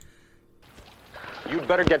You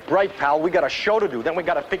better get bright, pal. We got a show to do. Then we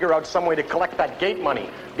got to figure out some way to collect that gate money.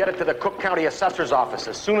 Get it to the Cook County Assessor's office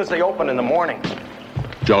as soon as they open in the morning.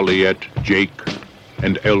 Joliet, Jake,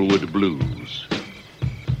 and Elwood Blues.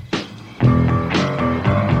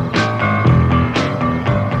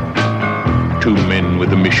 Two men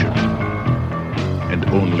with a mission, and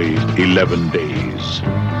only 11 days.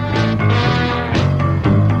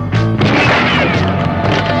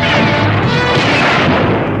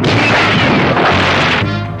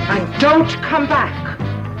 And don't come back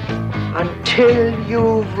until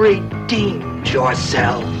you've redeemed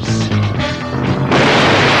yourselves.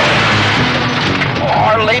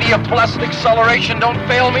 Our Lady of Blessed Acceleration, don't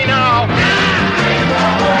fail me now.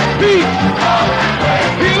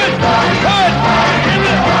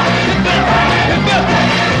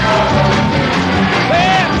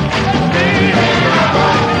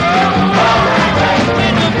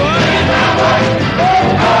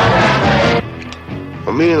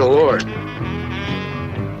 For me and the Lord,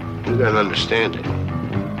 we got an understanding.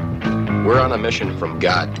 We're on a mission from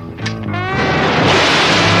God.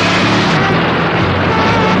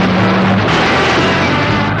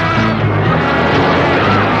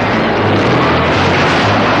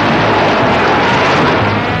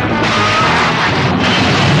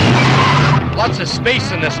 Lots of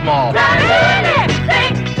space in this mall. Mind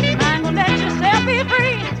will let yourself be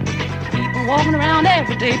free. People walking around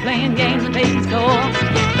every day playing games and taking scores.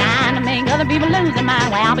 Trying to make other people lose their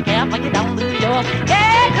mind. Well, be careful you don't lose yours.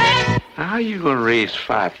 Yeah, how are you going to raise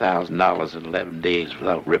 $5,000 in 11 days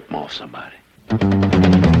without ripping off somebody?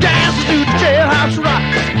 Dance to the jailhouse rock.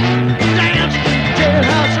 Dance to the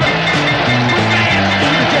jailhouse rock. Dance to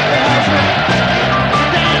the jailhouse rock.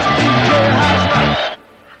 Dance to the jailhouse rock.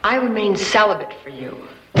 I remain celibate for you.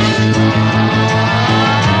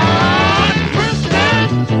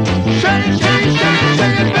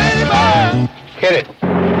 Hit it.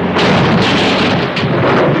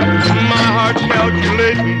 My heart's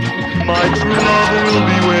calculating. My true love will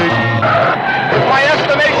be waiting. If my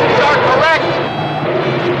estimations are correct,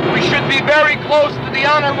 we should be very close to the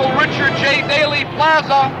Honorable Richard J. Daley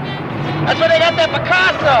Plaza. That's where they got that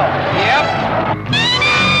Picasso. Yep.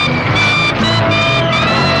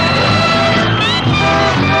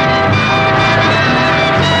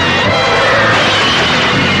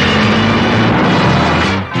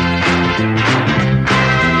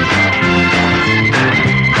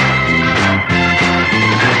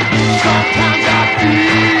 Sometimes I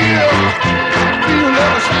feel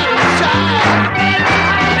never satisfied.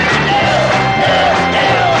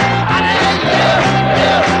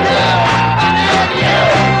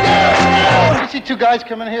 You see two guys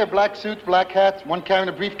coming here, black suits, black hats, one carrying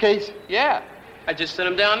a briefcase? Yeah, I just sent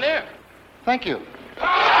him down there. Thank you.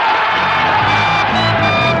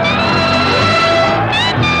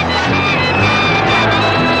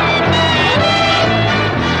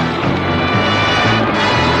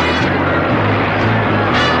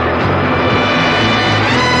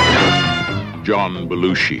 John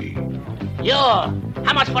Belushi.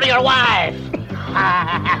 How much for your wife?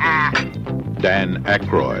 Dan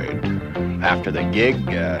Aykroyd. After the gig,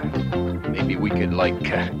 maybe we could,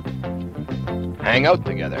 hang out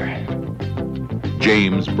together.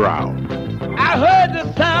 James Brown. I heard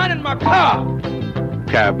the sound in my car.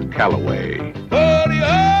 Cab Calloway.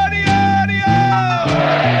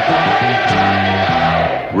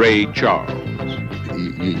 Ray Charles.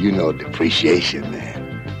 You know depreciation, man.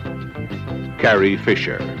 Carrie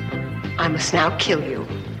Fisher. I must now kill you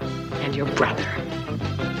and your brother.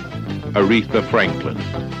 Aretha Franklin.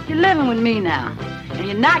 You're living with me now, and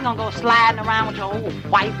you're not gonna go sliding around with your old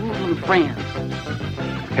white moving friends.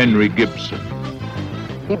 Henry Gibson.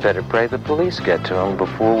 He better pray the police get to him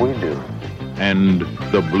before we do. And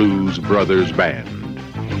the Blues Brothers Band.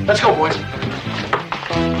 Let's go, boys.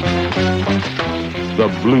 The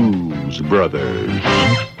Blues Brothers.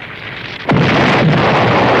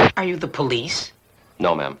 Are you the police?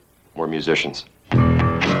 No, ma'am. We're musicians.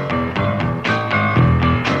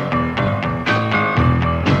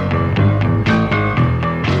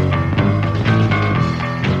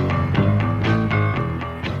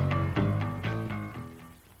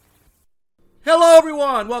 Hello,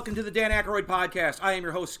 everyone. Welcome to the Dan Aykroyd Podcast. I am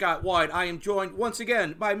your host, Scott White. I am joined once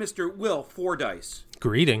again by Mr. Will Fordyce.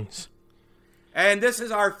 Greetings. And this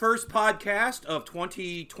is our first podcast of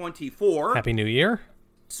 2024. Happy New Year.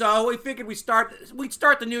 So we figured we'd start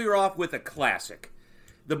the new year off with a classic.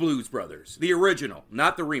 The Blues Brothers. The original,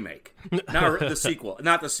 not the remake. Not the sequel.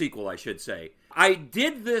 Not the sequel, I should say. I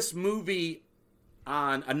did this movie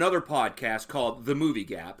on another podcast called The Movie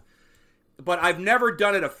Gap, but I've never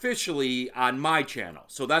done it officially on my channel.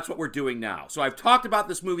 So that's what we're doing now. So I've talked about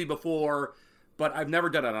this movie before, but I've never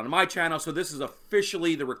done it on my channel, so this is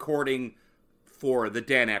officially the recording for the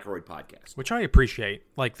Dan Aykroyd podcast. Which I appreciate.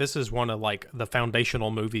 Like, this is one of, like, the foundational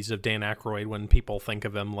movies of Dan Aykroyd when people think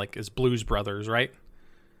of him, like, as Blues Brothers, right?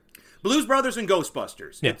 Blues Brothers and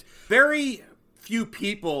Ghostbusters. Yeah. Very few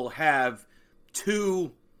people have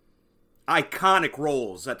two iconic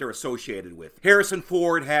roles that they're associated with. Harrison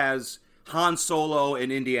Ford has Han Solo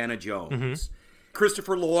and Indiana Jones.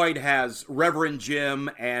 Christopher Lloyd has Reverend Jim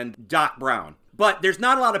and Doc Brown. But there's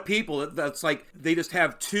not a lot of people that's like, they just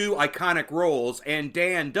have two iconic roles, and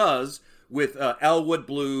Dan does with Elwood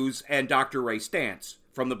Blues and Dr. Ray Stantz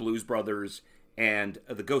from the Blues Brothers and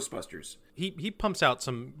the Ghostbusters. He pumps out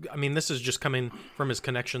some, I mean, this is just coming from his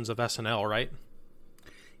connections of SNL, right?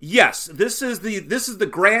 Yes, this is the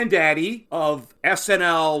granddaddy of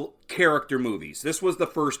SNL character movies. This was the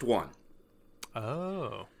first one.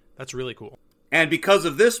 Oh, that's really cool. And because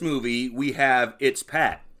of this movie, we have It's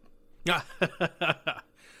Pat.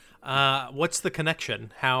 What's the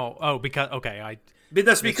connection? How? Oh, because okay,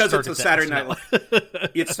 That's because it's a Saturday Night Live.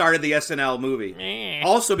 It started the SNL movie.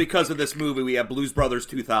 Also, because of this movie, we have Blues Brothers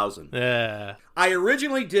 2000. Yeah. I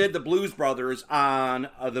originally did the Blues Brothers on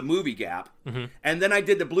the Movie Gap, and then I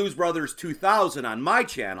did the Blues Brothers 2000 on my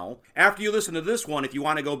channel. After you listen to this one, if you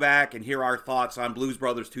want to go back and hear our thoughts on Blues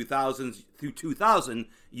Brothers 2000 through 2000,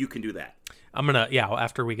 you can do that.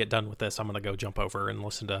 After we get done with this, I'm gonna go jump over and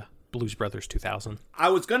listen to Blues Brothers 2000. I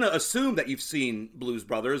was going to assume that you've seen Blues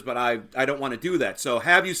Brothers, but I don't want to do that. So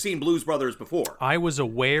have you seen Blues Brothers before? I was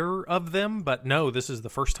aware of them, but no, this is the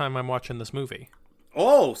first time I'm watching this movie.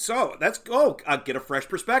 Oh, so I'll get a fresh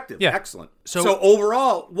perspective. Yeah. Excellent. So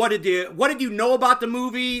overall, what did you know about the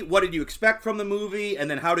movie? What did you expect from the movie? And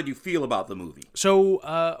then how did you feel about the movie? So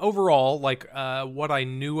overall, what I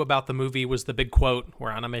knew about the movie was the big quote,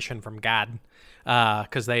 "We're on a mission from God."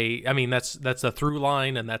 Because that's the through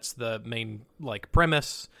line, and that's the main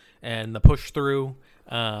premise and the push through.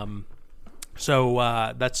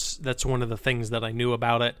 So that's one of the things that I knew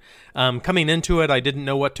about it. Coming into it, I didn't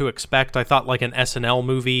know what to expect. I thought like an SNL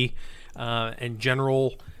movie in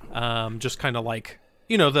general, just kind of like,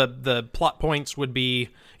 the plot points would be,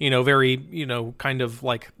 very, kind of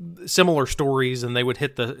like similar stories, and they would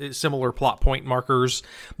hit the similar plot point markers.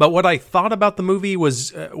 But what I thought about the movie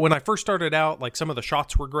was when I first started out, like some of the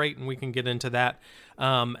shots were great, and we can get into that.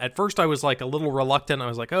 At first I was like a little reluctant. I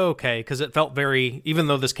was like, oh, okay, because it felt very, even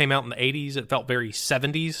though this came out in the 80s, it felt very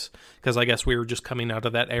 70s, because I guess we were just coming out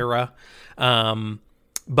of that era.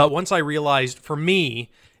 But once I realized, for me,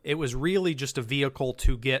 it was really just a vehicle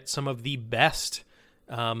to get some of the best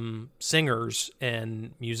singers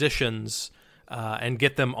and musicians and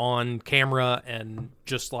get them on camera, and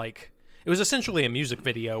just like, it was essentially a music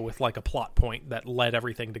video with like a plot point that led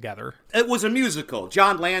everything together. It was a musical.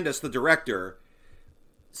 John Landis, the director,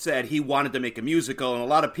 said he wanted to make a musical, and a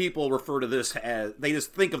lot of people refer to this as, they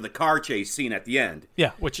just think of the car chase scene at the end.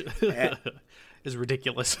 Yeah, which is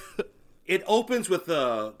ridiculous. It opens with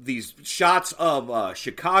these shots of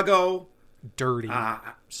Chicago. Dirty,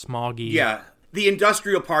 smoggy. Yeah, the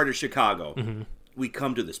industrial part of Chicago. Mm-hmm. We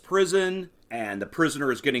come to this prison, and the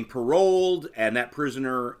prisoner is getting paroled, and that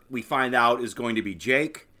prisoner, we find out, is going to be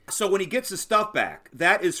Jake. So when he gets his stuff back,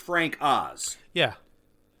 that is Frank Oz. Yeah.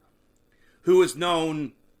 Who is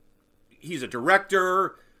known, he's a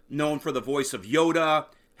director, known for the voice of Yoda,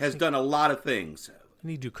 has done a lot of things. Didn't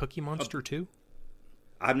he do Cookie Monster too?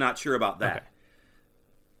 I'm not sure about that. Okay.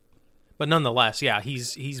 But nonetheless, yeah,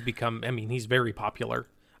 he's become, he's very popular.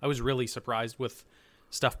 I was really surprised with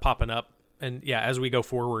stuff popping up. And yeah, as we go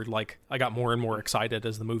forward, like, I got more and more excited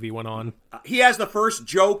as the movie went on. He has the first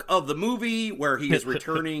joke of the movie where he is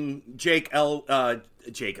returning Jake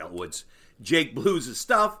Blues'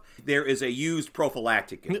 stuff. There is a used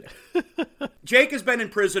prophylactic in it. Jake has been in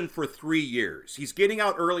prison for 3 years. He's getting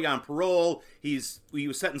out early on parole. He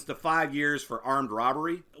was sentenced to 5 years for armed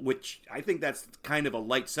robbery, which I think that's kind of a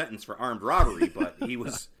light sentence for armed robbery, but he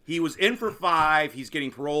was in for 5. He's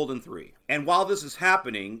getting paroled in 3. And while this is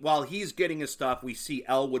happening, while he's getting his stuff, we see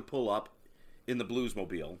Elwood pull up in the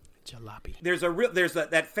Bluesmobile. Jalopy. There's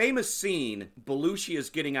that famous scene. Belushi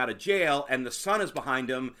is getting out of jail, and the sun is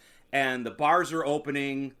behind him, and the bars are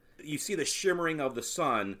opening. You see the shimmering of the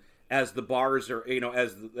sun as the bars are,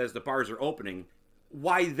 as the bars are opening.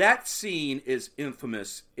 Why that scene is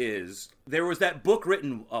infamous is there was that book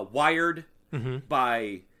written, Wired,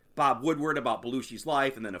 by Bob Woodward about Belushi's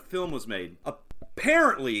life, and then a film was made.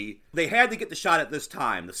 Apparently, they had to get the shot at this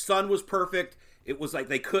time. The sun was perfect, It was like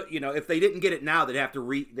they could, if they didn't get it now, they'd have to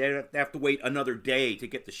wait another day to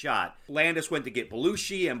get the shot. Landis went to get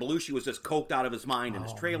Belushi, and Belushi was just coked out of his mind in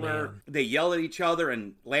his trailer. Man. They yell at each other,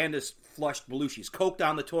 and Landis flushed Belushi's coke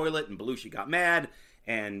down the toilet, and Belushi got mad,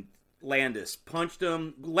 and Landis punched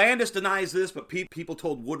him. Landis denies this, but people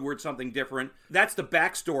told Woodward something different. That's the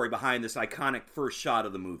backstory behind this iconic first shot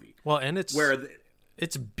of the movie. Well, and it's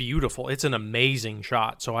beautiful. It's an amazing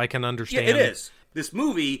shot, so I can understand. Yeah, it is. This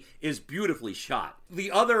movie is beautifully shot.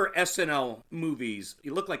 The other SNL movies,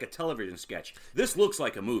 you look like a television sketch. This looks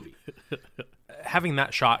like a movie. Having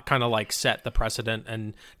that shot kind of like set the precedent,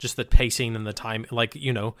 and just the pacing and the time. Like,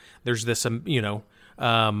 there's this,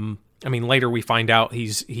 later we find out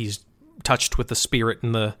he's touched with the spirit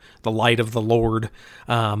and the light of the Lord.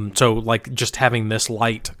 So like just having this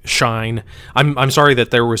light shine. I'm sorry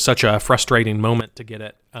that there was such a frustrating moment to get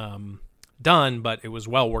it done, but it was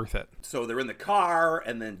well worth it. So they're in the car,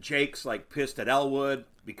 and then Jake's like pissed at Elwood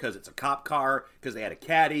because it's a cop car because they had a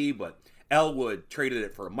caddy, but Elwood traded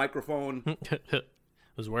it for a microphone. It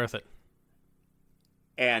was worth it.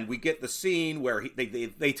 And we get the scene where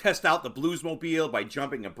they test out the Bluesmobile by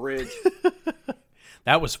jumping a bridge.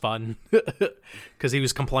 That was fun because he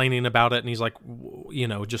was complaining about it, and he's like,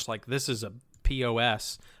 just like, this is a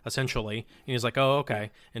POS essentially. And he's like, oh, okay.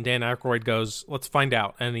 And Dan Aykroyd goes, let's find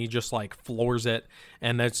out. And he just like floors it.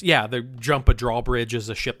 And they jump a drawbridge as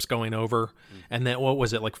the ship's going over. And then what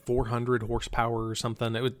was it, like 400 horsepower or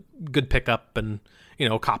something? It was good pickup and,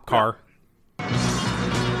 cop car.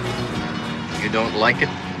 You don't like it?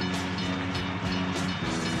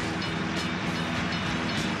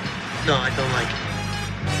 No, I don't like it.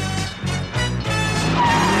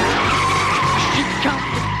 She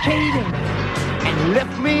complicated and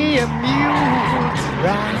left me amused,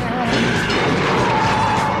 right?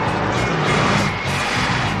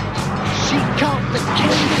 She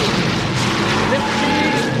complicated, left me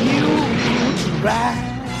amused, right?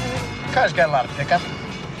 The car's got a lot of pickup.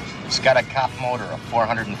 It's got a cop motor, a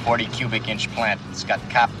 440 cubic inch plant. It's got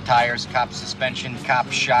cop tires, cop suspension,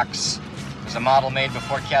 cop shocks. There's a model made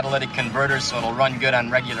before catalytic converters, so it'll run good on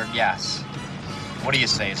regular gas. What do you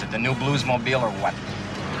say? Is it the new Bluesmobile or what?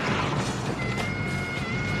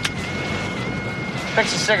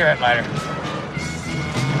 Fix a cigarette lighter.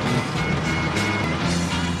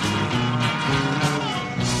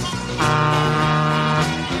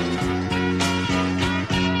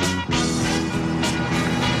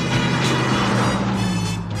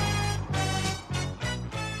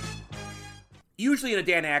 Usually in a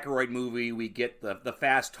Dan Aykroyd movie, we get the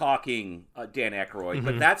fast-talking Dan Aykroyd,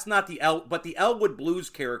 but that's not the Elwood Blues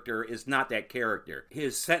character is not that character.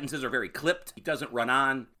 His sentences are very clipped. He doesn't run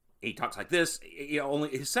on. He talks like this. Only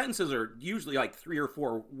his sentences are usually like 3 or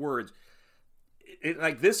 4 words.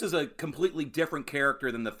 This is a completely different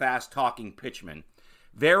character than the fast-talking pitchman.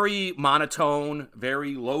 Very monotone,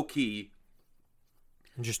 very low-key.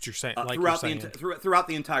 And just you're saying throughout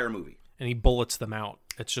the entire movie. And he bullets them out.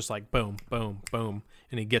 It's just like boom, boom, boom,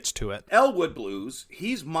 and he gets to it. Elwood Blues,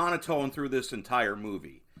 he's monotone through this entire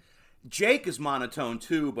movie. Jake is monotone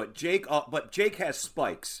too, but Jake has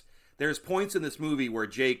spikes. There's points in this movie where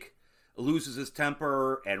Jake loses his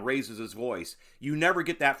temper and raises his voice. You never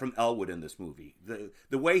get that from Elwood in this movie.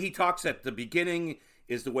 The way he talks at the beginning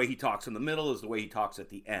is the way he talks in the middle, is the way he talks at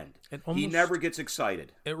the end. He never gets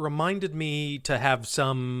excited. It reminded me to have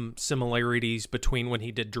some similarities between when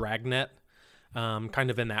he did Dragnet, kind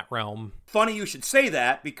of in that realm. Funny you should say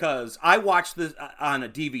that, because I watched this on a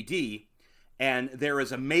DVD, and there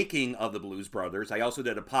is a making of the Blues Brothers. I also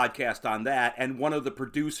did a podcast on that, and one of the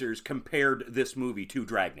producers compared this movie to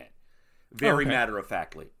Dragnet. Very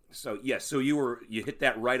matter-of-factly. So yes, so you hit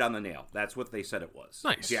that right on the nail. That's what they said it was.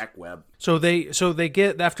 Nice. Jack Webb. So they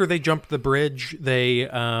get, after they jump the bridge, the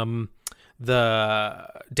Dan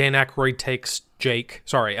Aykroyd takes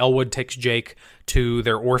Elwood takes Jake to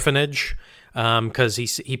their orphanage, because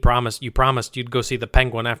you promised you'd go see the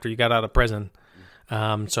Penguin after you got out of prison.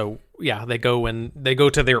 So yeah, they go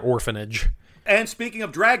to their orphanage. And speaking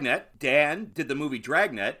of Dragnet, Dan did the movie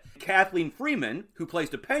Dragnet. Kathleen Freeman, who plays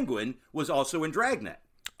the Penguin, was also in Dragnet.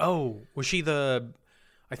 Oh, was she the?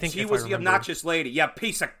 I think she was the obnoxious lady. Yeah,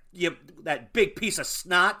 that big piece of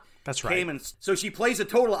snot. That's right. So she plays a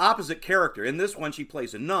total opposite character. In this one, she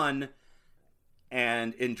plays a nun,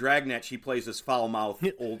 and in Dragnet, she plays this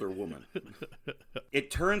foul-mouthed older woman. It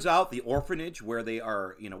turns out the orphanage where they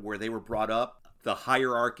are, where they were brought up, the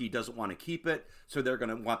hierarchy doesn't want to keep it, so they're going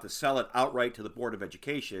to want to sell it outright to the Board of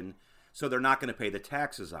Education. So they're not going to pay the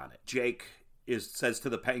taxes on it. Jake says to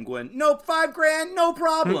the Penguin, "Nope, $5,000, no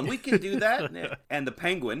problem. We can do that." And the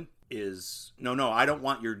Penguin, is, no, I don't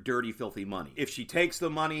want your dirty, filthy money. If she takes the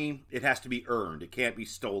money, it has to be earned. It can't be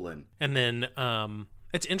stolen. And then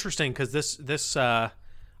it's interesting because this I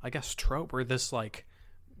guess trope or this like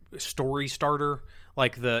story starter,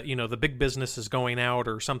 like the big business is going out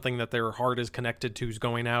or something that their heart is connected to is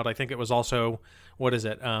going out. I think it was also, what is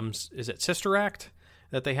it? Is it Sister Act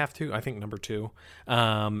that they have to? I think number 2.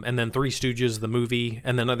 And then Three Stooges, the movie.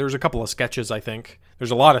 And then there's a couple of sketches, I think.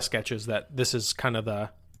 There's a lot of sketches that this is kind of the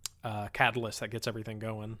catalyst that gets everything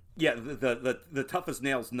going. Yeah, the toughest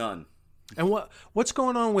nails none. And what's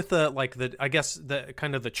going on with I guess the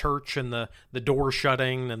kind of the church and the door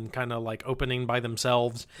shutting and kind of like opening by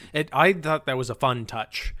themselves? I thought that was a fun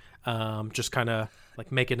touch, just kind of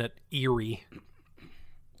like making it eerie.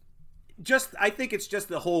 I think it's just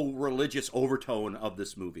the whole religious overtone of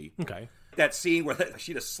this movie. Okay. That scene where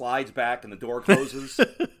she just slides back and the door closes.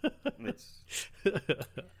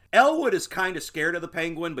 Elwood is kind of scared of the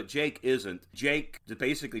penguin, but Jake isn't. Jake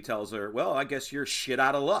basically tells her, well, I guess you're shit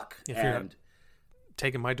out of luck. If you're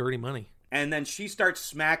taking my dirty money. And then she starts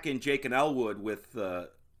smacking Jake and Elwood with a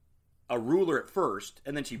ruler at first,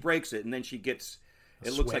 and then she breaks it, and then she gets,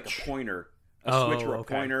 looks like a pointer. A switch or a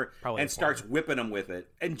pointer. Probably and starts whipping them with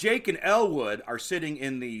it. And Jake and Elwood are sitting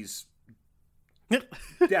in these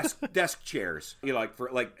desk chairs, like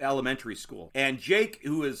for like elementary school. And Jake,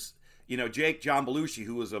 who is, John Belushi,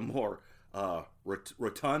 who is a more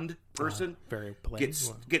rotund person, very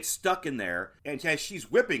gets stuck in there. And as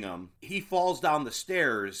she's whipping him, he falls down the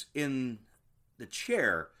stairs in the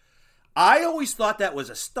chair. I always thought that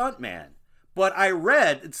was a stuntman. But I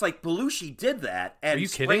read, it's like Belushi did that and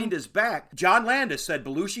sprained his back. John Landis said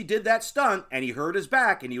Belushi did that stunt and he hurt his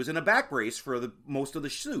back and he was in a back brace for most of the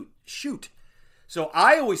shoot. So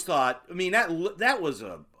I always thought, that was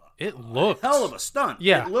a hell of a stunt.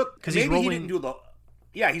 Yeah, it looked because maybe he didn't do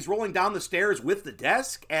he's rolling down the stairs with the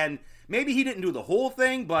desk and maybe he didn't do the whole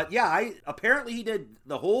thing, but apparently he did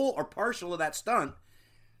the whole or partial of that stunt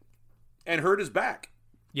and hurt his back.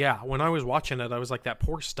 Yeah, when I was watching it, I was like, that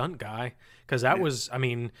poor stunt guy. Because that was,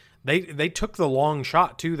 they took the long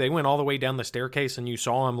shot, too. They went all the way down the staircase, and you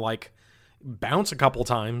saw him, like, bounce a couple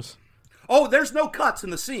times. Oh, there's no cuts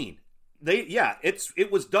in the scene. It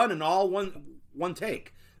was done in all one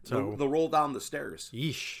take. So the roll down the stairs.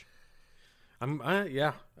 Yeesh. I'm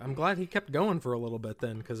glad he kept going for a little bit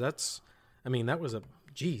then, because that was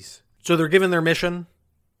geez. So they're given their mission.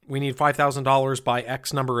 We need $5,000 by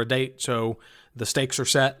X number of date, so the stakes are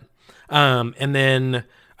set. And then,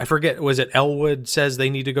 I forget, was it Elwood says they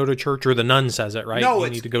need to go to church, or the nun says it, right? No, they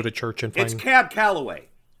need to go to church and find... It's Cab Calloway.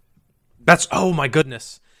 Oh my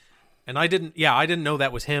goodness. And I didn't know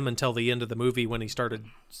that was him until the end of the movie when he started,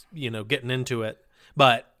 getting into it.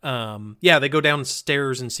 But, they go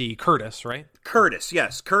downstairs and see Curtis, right? Curtis,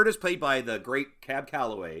 yes. Curtis, played by the great Cab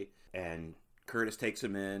Calloway, and Curtis takes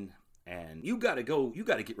him in. And you got to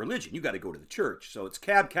get religion. You got to go to the church. So it's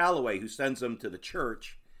Cab Calloway who sends them to the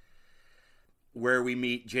church where we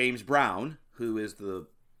meet James Brown, who is the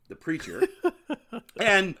preacher.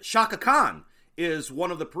 And Shaka Khan is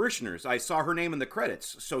one of the parishioners. I saw her name in the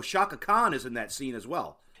credits. So Shaka Khan is in that scene as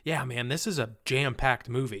well. Yeah, man, this is a jam-packed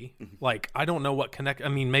movie. Like, I don't know what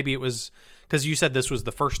maybe it was... Because you said this was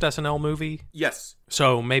the first SNL movie? Yes.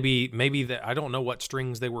 So maybe I don't know what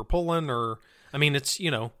strings they were pulling or... it's,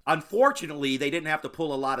 Unfortunately, they didn't have to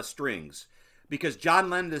pull a lot of strings because John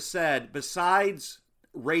Landis said, besides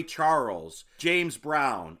Ray Charles, James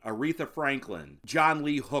Brown, Aretha Franklin, John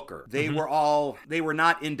Lee Hooker, they were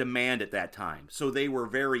not in demand at that time. So they were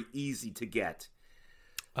very easy to get.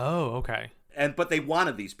 Oh, okay. But they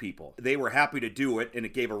wanted these people. They were happy to do it, and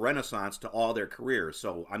it gave a renaissance to all their careers.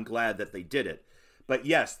 So I'm glad that they did it. But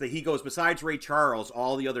yes, he goes, besides Ray Charles,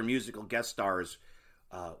 all the other musical guest stars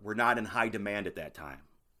were not in high demand at that time.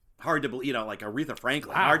 Hard to believe, like Aretha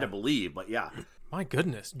Franklin. Wow. Hard to believe, but yeah. My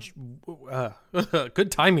goodness.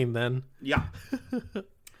 Good timing then. Yeah.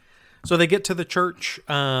 So they get to the church,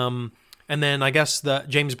 and then I guess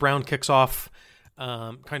James Brown kicks off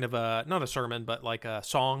kind of not a sermon, but like a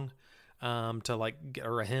song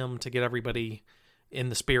or a hymn to get everybody in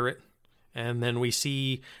the spirit. And then we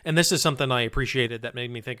see, and this is something I appreciated that made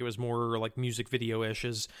me think it was more like music video-ish,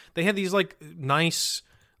 is they had these like nice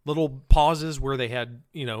little pauses where they had,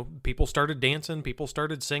 people started dancing, people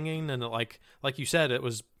started singing, and like you said, it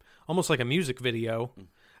was almost like a music video.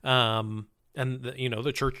 And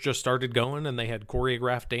the church just started going, and they had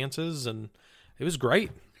choreographed dances, and it was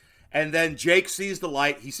great. And then Jake sees the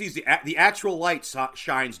light. He sees the actual light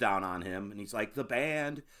shines down on him, and he's like, the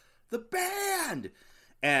band.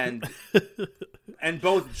 And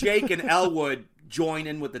both Jake and Elwood join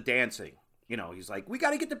in with the dancing. You know, he's like, we got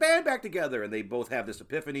to get the band back together. And they both have this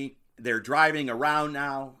epiphany. They're driving around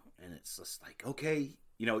now, and it's just like, okay,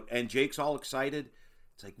 you know, and Jake's all excited.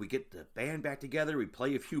 It's like, we get the band back together, we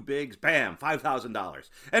play a few bigs, bam, $5,000.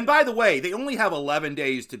 And by the way, they only have 11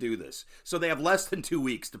 days to do this. So they have less than 2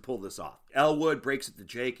 weeks to pull this off. Elwood breaks it to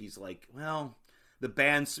Jake. He's like, well, the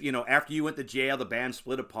band's, you know, after you went to jail, the band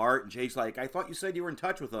split apart. And Jake's like, I thought you said you were in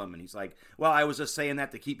touch with them. And he's like, well, I was just saying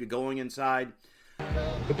that to keep you going inside.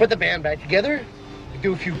 We put the band back together, we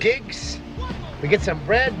do a few gigs, we get some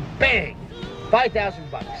bread, bang,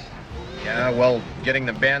 $5,000. Yeah, well, getting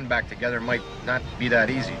the band back together might not be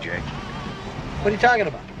that easy, Jake. What are you talking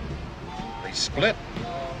about? They split.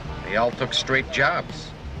 They all took straight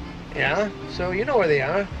jobs. Yeah, so you know where they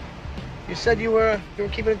are. You said you were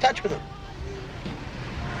keeping in touch with them.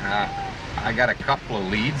 I got a couple of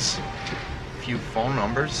leads, a few phone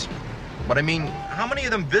numbers. But I mean, how many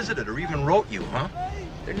of them visited or even wrote you, huh?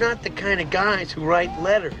 They're not the kind of guys who write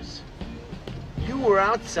letters. You were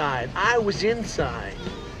outside, I was inside.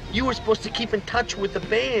 You were supposed to keep in touch with the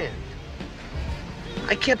band.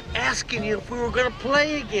 I kept asking you if we were gonna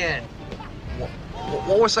play again.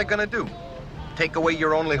 What was I gonna do? Take away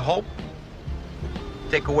your only hope?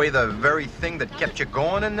 Take away the very thing that kept you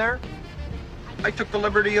going in there? I took the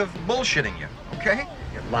liberty of bullshitting you, okay?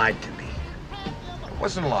 You lied to me. It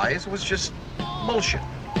wasn't lies, it was just bullshit.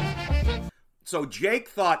 So Jake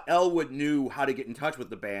thought Elwood knew how to get in touch with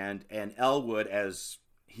the band, and Elwood, as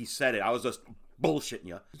he said it, I was just bullshitting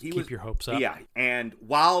you. Keep your hopes up. Yeah, and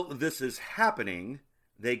while this is happening,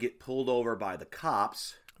 they get pulled over by the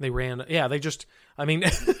cops. They ran, they just, I mean,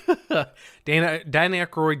 Dan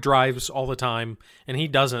Aykroyd drives all the time, and he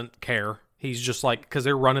doesn't care. He's just like, because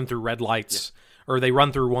they're running through red lights, or they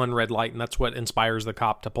run through one red light, and that's what inspires the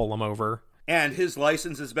cop to pull them over. And his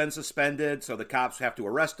license has been suspended, so the cops have to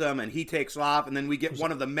arrest him, and he takes off, and then we get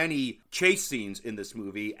one of the many chase scenes in this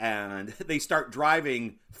movie, and they start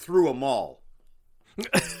driving through a mall.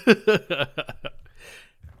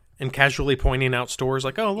 And casually pointing out stores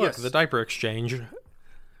like, oh, look, the diaper exchange.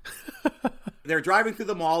 They're driving through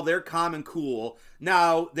the mall. They're calm and cool.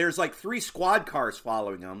 Now, there's like 3 squad cars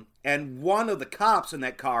following them, and one of the cops in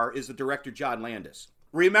that car is the director, John Landis.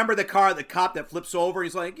 Remember the cop that flips over?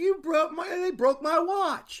 He's like, they broke my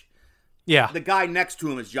watch. Yeah. The guy next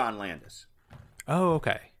to him is John Landis. Oh,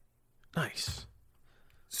 okay. Nice.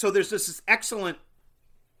 So there's this excellent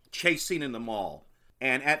chase scene in the mall.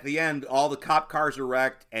 And at the end, all the cop cars are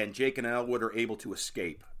wrecked, and Jake and Elwood are able to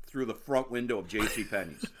escape through the front window of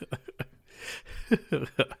JCPenney's.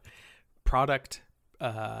 Product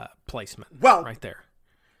placement. Well, right there.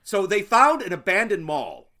 So they found an abandoned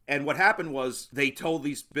mall. And what happened was they told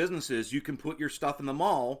these businesses, you can put your stuff in the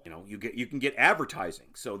mall. You know, you can get advertising.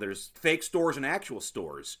 So there's fake stores and actual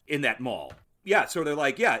stores in that mall. Yeah, so they're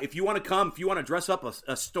like, yeah, if you want to dress up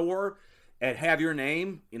a store and have your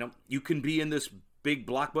name, you know, you can be in this big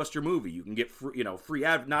blockbuster movie. You can get free,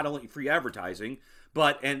 not only free advertising,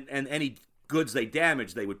 but and any goods they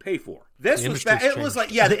damage, they would pay for. This was it was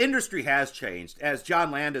like, yeah, the industry has changed. As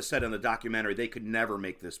John Landis said in the documentary, they could never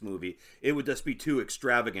make this movie. It would just be too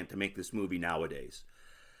extravagant to make this movie nowadays.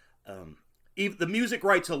 Even the music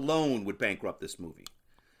rights alone would bankrupt this movie.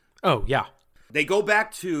 Oh, yeah. They go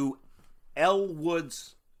back to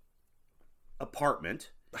Elwood's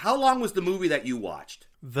apartment. How long was the movie that you watched?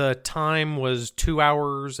 The time was 2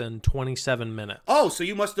 hours and 27 minutes. Oh, so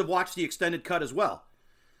you must have watched the extended cut as well.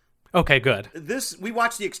 Okay, good. We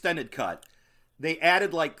watched the extended cut. They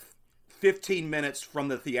added like 15 minutes from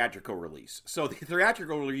the theatrical release. So the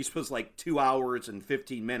theatrical release was like 2 hours and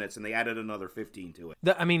 15 minutes, and they added another 15 to it.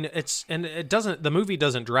 The movie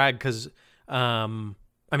doesn't drag because,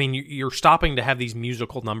 you're stopping to have these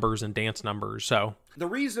musical numbers and dance numbers. So the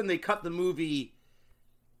reason they cut the movie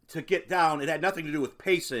to get down, it had nothing to do with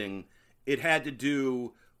pacing. It had to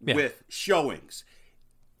do with showings.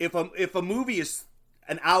 If a movie is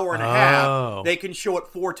an hour and a half, they can show it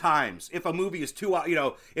 4 times. If a movie is 2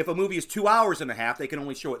 hours and a half, they can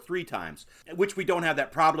only show it 3 times. Which we don't have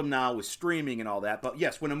that problem now with streaming and all that. But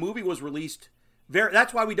yes, when a movie was released,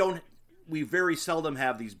 that's why we very seldom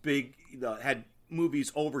have these big had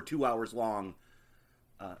movies over 2 hours long,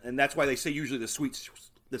 and that's why they say usually the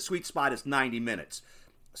sweet spot is 90 minutes.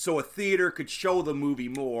 So a theater could show the movie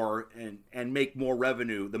more and make more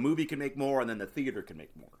revenue. The movie can make more, and then the theater can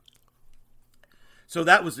make more. So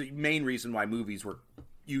that was the main reason why movies were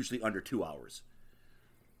usually under 2 hours.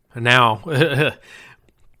 Now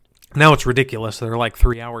it's ridiculous. They're like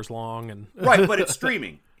 3 hours long, and right, but it's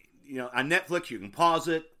streaming. On Netflix, you can pause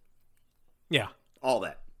it. Yeah, all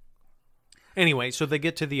that. Anyway, so they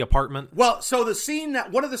get to the apartment. Well, so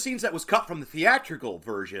one of the scenes that was cut from the theatrical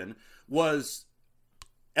version was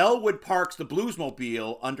Elwood parks the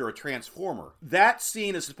Bluesmobile under a transformer. That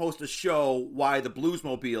scene is supposed to show why the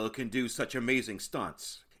Bluesmobile can do such amazing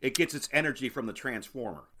stunts. It gets its energy from the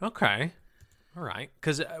transformer. Okay. All right.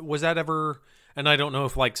 Because was that ever... And I don't know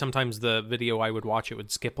if, like, sometimes the video I would watch, it would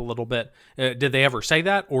skip a little bit. Did they ever say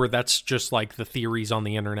that? Or that's just, like, the theories on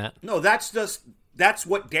the internet? No, that's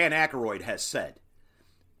what Dan Aykroyd has said.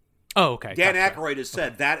 Oh, okay. Dan Aykroyd has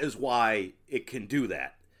said that is why it can do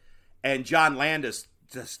that. And John Landis,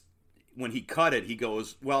 just when he cut it, he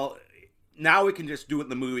goes, well, now we can just do it in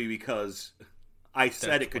the movie because I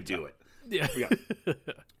said it could do it. Yeah.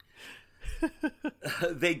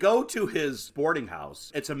 They go to his boarding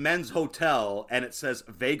house. It's a men's hotel, and it says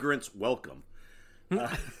Vagrants Welcome.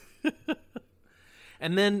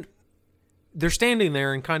 And then they're standing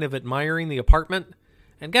there and kind of admiring the apartment.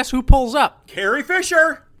 And guess who pulls up? Carrie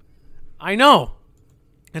Fisher! I know.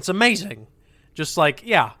 It's amazing. Just like,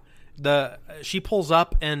 yeah. She pulls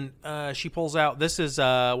up and she pulls out, this is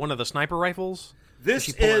one of the sniper rifles? This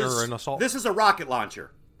is a rocket launcher.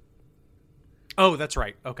 Oh, that's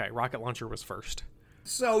right. Okay, rocket launcher was first.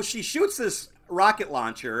 So she shoots this rocket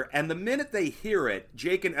launcher, and the minute they hear it,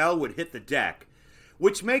 Jake and Elwood hit the deck,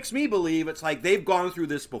 which makes me believe it's like they've gone through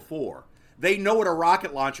this before. They know what a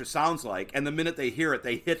rocket launcher sounds like, and the minute they hear it,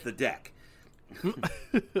 they hit the deck.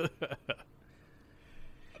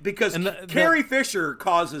 Because Carrie Fisher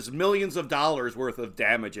causes millions of dollars worth of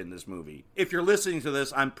damage in this movie. If you're listening to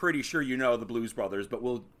this, I'm pretty sure you know the Blues Brothers, but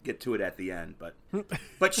we'll get to it at the end.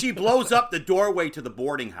 But she blows up the doorway to the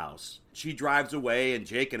boarding house. She drives away, and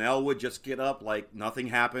Jake and Elwood just get up like nothing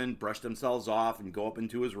happened, brush themselves off, and go up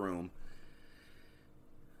into his room.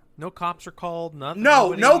 No cops are called, nothing.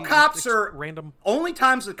 No cops are random. Only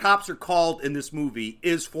times the cops are called in this movie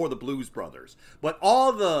is for the Blues Brothers. But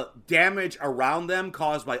all the damage around them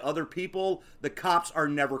caused by other people, the cops are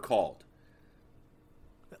never called.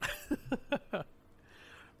 But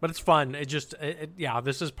it's fun. Yeah,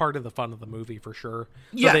 this is part of the fun of the movie for sure.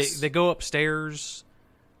 So yes. They go upstairs,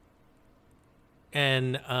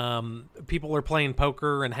 and people are playing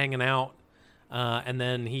poker and hanging out. And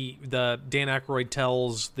then Dan Aykroyd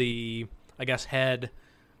tells the, I guess, head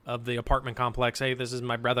of the apartment complex, hey, this is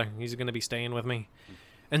my brother. He's going to be staying with me.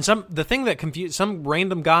 And the thing that confused some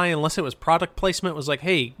random guy, unless it was product placement, was like,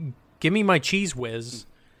 hey, give me my Cheese Whiz.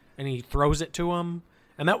 And he throws it to him.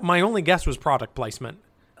 And that my only guess was product placement.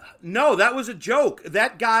 No, that was a joke.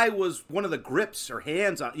 That guy was one of the grips or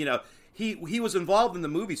hands on, he was involved in the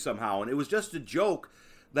movie somehow. And it was just a joke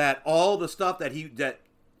that all the stuff that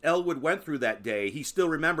Elwood went through that day, he still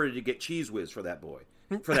remembered to get Cheese Whiz for that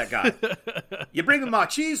guy. You bring him my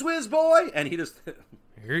Cheese Whiz, boy? And he just...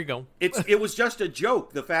 Here you go. It was just a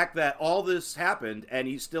joke, the fact that all this happened, and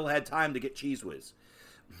he still had time to get Cheese Whiz.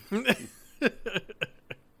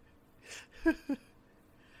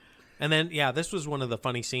 And then, yeah, this was one of the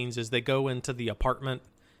funny scenes, is they go into the apartment,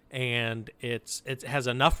 and it has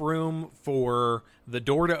enough room for the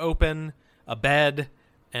door to open, a bed,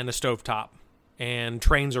 and a stovetop. And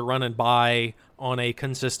trains are running by on a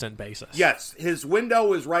consistent basis. Yes, his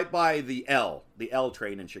window is right by the L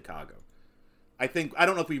train in Chicago. I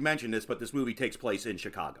don't know if we mentioned this, but this movie takes place in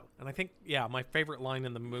Chicago. And I think, yeah, my favorite line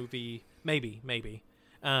in the movie, maybe,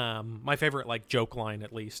 my favorite, like, joke line,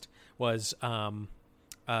 at least, was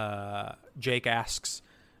Jake asks,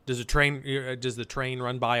 does the train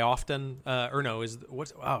run by often?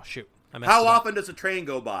 Oh, shoot. How often does a train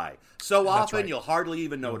go by? So often, right. You'll hardly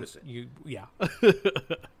even notice it. Yeah.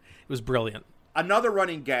 It was brilliant. Another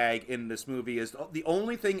running gag in this movie is the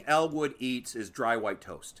only thing Elwood eats is dry white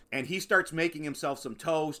toast. And he starts making himself some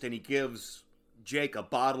toast, and he gives Jake a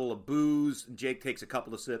bottle of booze. And Jake takes a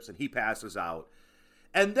couple of sips, and he passes out.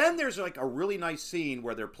 And then there's like a really nice scene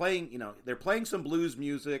where they're playing some blues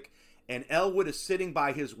music, and Elwood is sitting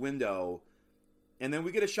by his window. And then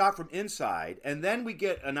we get a shot from inside, and then we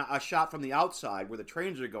get a shot from the outside where the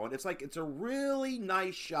trains are going. It's a really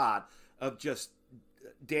nice shot of just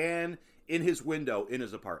Dan in his window in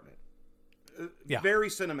his apartment. Yeah. Very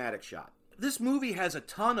cinematic shot. This movie has a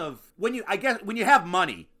ton of when you have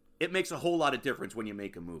money, it makes a whole lot of difference when you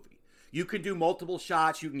make a movie. You can do multiple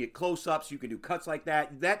shots, you can get close-ups, you can do cuts like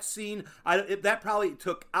that. That scene, that probably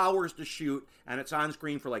took hours to shoot, and it's on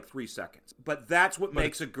screen for like 3 seconds. But that's what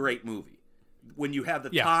makes a great movie. When you have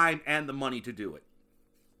the time and the money to do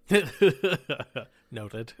it.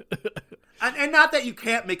 Noted. and not that you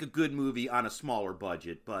can't make a good movie on a smaller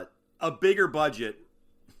budget, but a bigger budget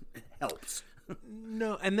helps.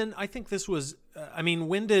 No, and then I think this was,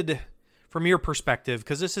 when did, from your perspective,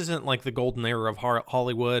 because this isn't like the golden era of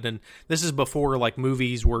Hollywood, and this is before like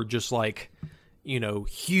movies were just like,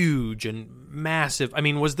 huge and massive. I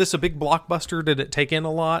mean, was this a big blockbuster? Did it take in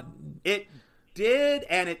a lot? It did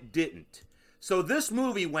and it didn't. So this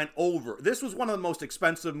movie went over. This was one of the most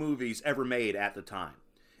expensive movies ever made at the time.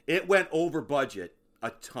 It went over budget a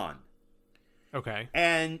ton. Okay.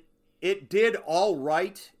 And it did all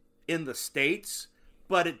right in the States,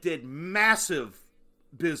 but it did massive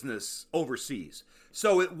business overseas.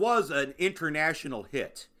 So it was an international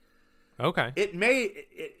hit. Okay.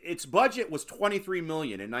 Its budget was $23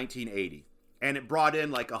 million in 1980, and it brought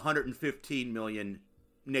in like $115 million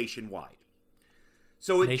nationwide.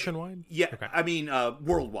 So nationwide? Yeah, okay. I mean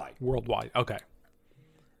worldwide. Worldwide. Okay.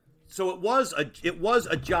 So it was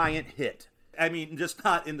a giant hit. I mean, just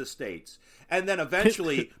not in the States. And then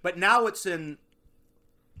eventually, but now it's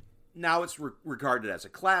regarded as a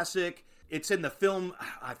classic. It's in the film,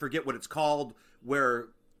 I forget what it's called, where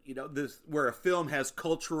where a film has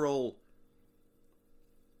cultural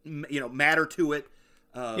matter to it.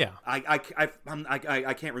 Yeah.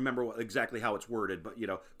 I can't remember exactly how it's worded, but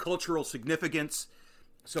cultural significance.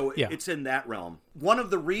 So it's in that realm. One of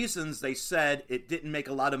the reasons they said it didn't make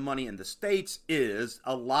a lot of money in the States is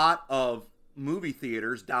a lot of movie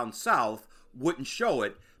theaters down south wouldn't show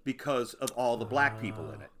it because of all the black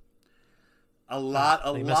people in it. A lot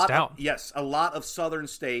of southern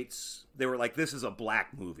states, they were like, this is a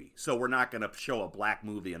black movie, so we're not going to show a black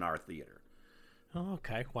movie in our theater. Oh,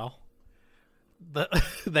 okay, well,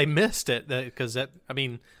 they missed it because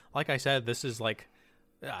like I said, this is like,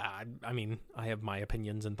 I have my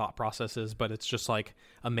opinions and thought processes, but it's just like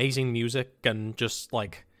amazing music and just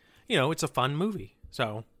like, it's a fun movie.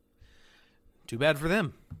 So too bad for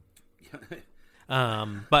them.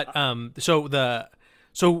 So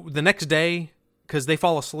the next day, because they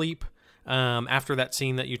fall asleep after that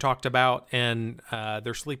scene that you talked about, and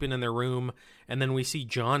they're sleeping in their room, and then we see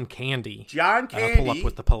John Candy pull up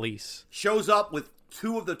with the police. Shows up with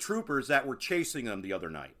two of the troopers that were chasing them the other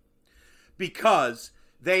night because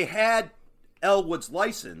they had Elwood's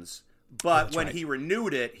license, but when he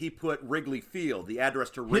renewed it, he put Wrigley Field, the address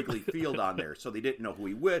to Wrigley Field on there, so they didn't know who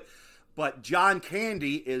he would. But John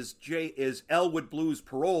Candy is Elwood Blue's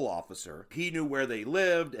parole officer. He knew where they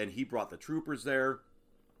lived, and he brought the troopers there.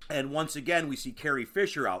 And once again, we see Carrie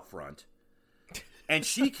Fisher out front. And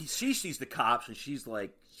she sees the cops, and she's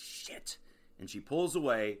like, shit. And she pulls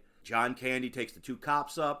away. John Candy takes the two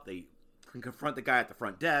cops up. They confront the guy at the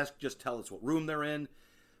front desk, just tell us what room they're in.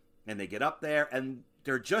 And they get up there, and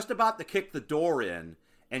they're just about to kick the door in,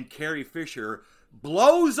 and Carrie Fisher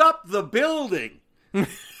blows up the building.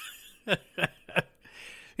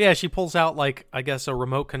 Yeah, she pulls out, like, I guess a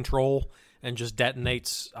remote control and just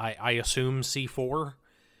detonates, I assume, C4,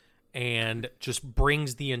 and just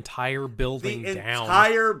brings the entire building down. The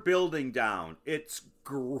entire building down. It's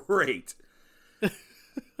great.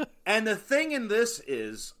 And the thing in this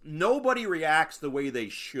is, nobody reacts the way they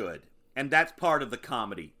should. And that's part of the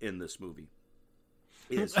comedy in this movie.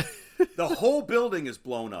 Is the whole building is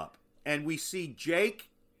blown up. And we see Jake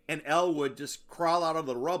and Elwood just crawl out of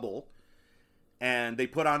the rubble. And they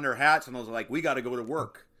put on their hats and I was like, we got to go to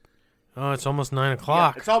work. Oh, it's almost 9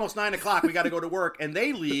 o'clock. Yeah, it's almost 9 o'clock. We got to go to work. And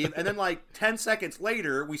they leave. And then like 10 seconds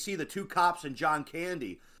later, we see the two cops and John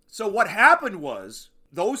Candy. So what happened was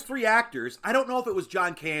those three actors, I don't know if it was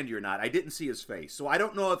John Candy or not. I didn't see his face. So I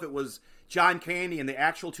don't know if it was John Candy and the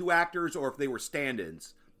actual two actors or if they were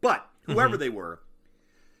stand-ins. But whoever they were,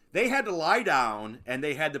 they had to lie down and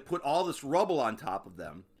they had to put all this rubble on top of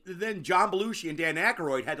them. Then John Belushi and Dan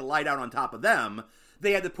Aykroyd had to lie down on top of them.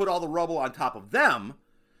 They had to put all the rubble on top of them.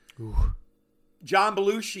 Ooh. John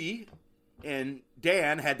Belushi and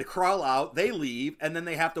Dan had to crawl out. They leave, and then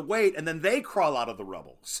they have to wait, and then they crawl out of the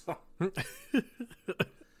rubble. So. But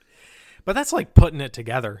that's like putting it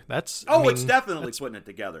together. It's definitely putting it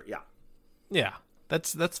together. Yeah. Yeah.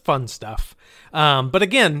 That's fun stuff. But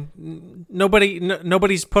again,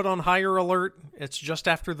 nobody's put on higher alert. It's just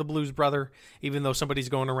after the Blues Brother, even though somebody's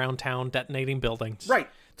going around town detonating buildings. Right.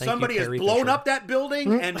 Somebody has blown up that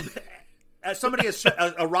building, and somebody has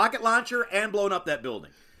a rocket launcher and blown up that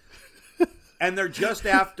building. And they're just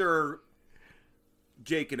after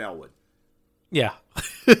Jake and Elwood. Yeah.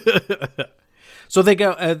 So they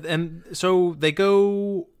go,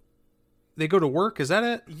 They go to work. Is that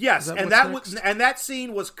it? Yes, and that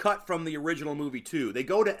scene was cut from the original movie too. They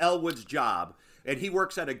go to Elwood's job, and he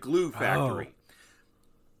works at a glue factory.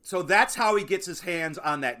 So that's how he gets his hands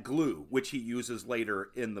on that glue, which he uses later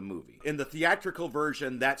in the movie. In the theatrical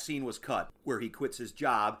version, that scene was cut where he quits his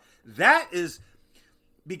job. That is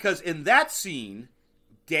because in that scene,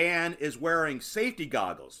 Dan is wearing safety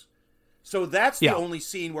goggles. So that's the only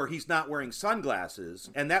scene where he's not wearing sunglasses,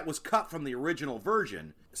 and that was cut from the original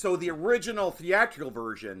version. So the original theatrical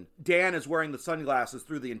version, Dan is wearing the sunglasses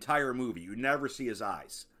through the entire movie. You never see his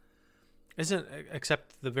eyes. Isn't,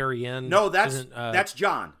 except the very end? No, that's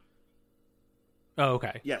John. Oh,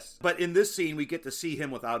 okay. Yes. But in this scene, we get to see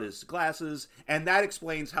him without his glasses, and that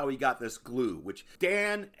explains how he got this glue, which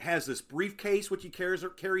Dan has this briefcase which he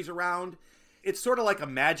carries around. It's sort of like a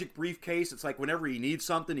magic briefcase. It's like whenever he needs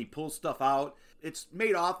something, he pulls stuff out. It's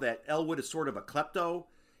made off that Elwood is sort of a klepto.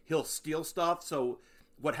 He'll steal stuff, so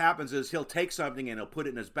what happens is he'll take something and he'll put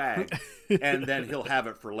it in his bag, and then he'll have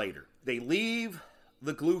it for later. They leave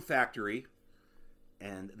the glue factory,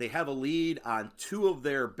 and they have a lead on 2 of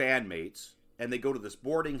their bandmates, and they go to this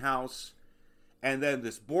boarding house, and then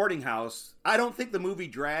this boarding house, I don't think the movie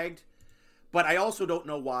dragged, but I also don't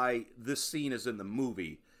know why this scene is in the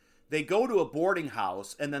movie. They go to a boarding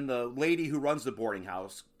house, and then the lady who runs the boarding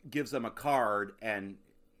house gives them a card and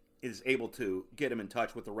is able to get him in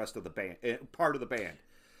touch with the rest of the band, part of the band.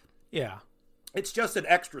 Yeah. It's just an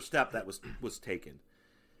extra step that was taken.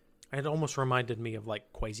 It almost reminded me of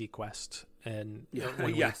like Quasi Quest and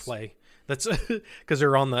when yes. we play. That's because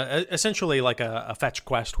they're on the essentially like a fetch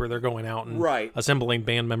quest where they're going out and assembling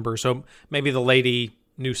band members. So maybe the lady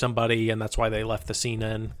knew somebody and that's why they left the scene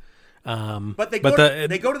in. But they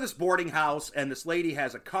go to this boarding house and this lady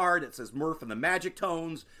has a card that says Murph and the Magic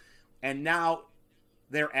Tones, and now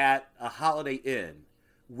they're at a Holiday Inn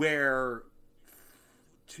where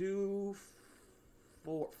 2,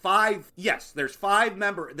 4, 5. Yes, there's 5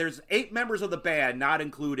 members. There's 8 members of the band, not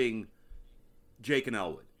including Jake and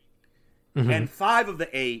Elwood. Mm-hmm. And 5 of the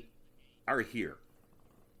 8 are here.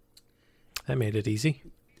 That made it easy.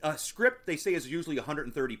 A script, they say, is usually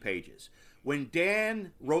 130 pages. When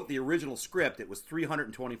Dan wrote the original script, it was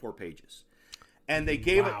 324 pages. And they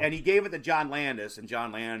gave it, and he gave it to John Landis, and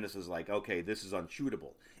John Landis is like, okay, this is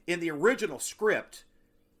unshootable. In the original script,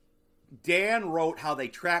 Dan wrote how they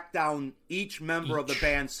tracked down each member of the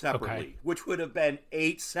band separately, which would have been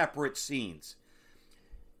 8 separate scenes.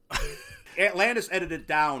 Landis edited it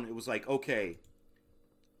down. It was like, okay,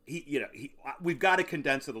 we've got to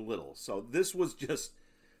condense it a little. So this was just,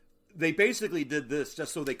 they basically did this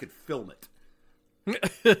just so they could film it.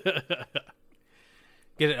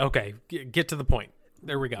 Get to the point.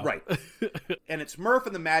 There we go. Right. And it's Murph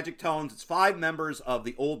and the Magic Tones. It's 5 members of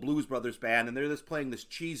the old Blues Brothers band, and they're just playing this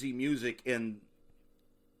cheesy music in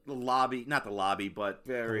the lobby. Not the lobby, but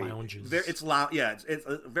very lounges. It's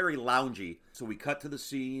very loungy. So we cut to the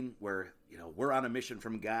scene where we're on a mission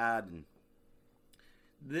from God, and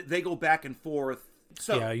they go back and forth.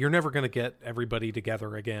 So yeah, you're never going to get everybody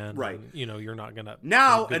together again. Right. And, you're not going to.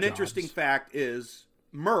 Now, an interesting fact is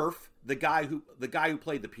Murph, the guy who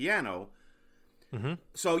played the piano. Mm-hmm.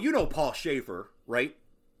 So Paul Schaefer, right?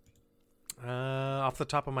 Off the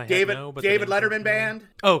top of my head, no. But David Letterman band.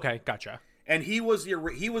 Oh, okay, gotcha. And he was the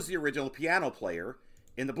original piano player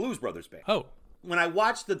in the Blues Brothers band. Oh. When I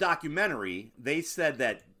watched the documentary, they said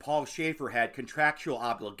that Paul Schaefer had contractual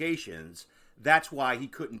obligations. That's why he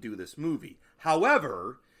couldn't do this movie.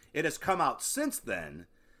 However, it has come out since then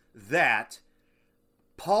that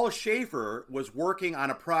Paul Schaefer was working on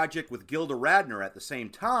a project with Gilda Radner at the same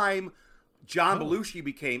time. John Belushi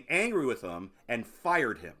became angry with him and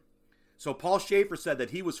fired him. So Paul Schaefer said that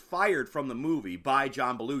he was fired from the movie by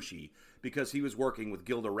John Belushi because he was working with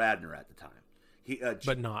Gilda Radner at the time.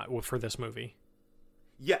 But not for this movie.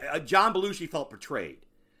 Yeah, John Belushi felt betrayed.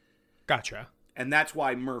 Gotcha. And that's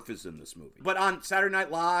why Murph is in this movie. But on Saturday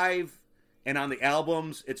Night Live and on the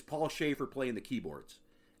albums, it's Paul Schaefer playing the keyboards.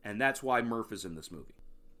 And that's why Murph is in this movie.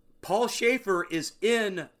 Paul Schaefer is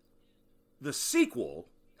in the sequel.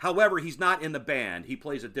 However, he's not in the band. He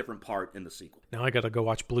plays a different part in the sequel. Now I got to go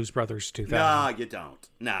watch Blues Brothers 2000. Nah, you don't.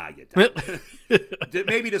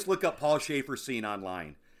 Maybe just look up Paul Schaefer's scene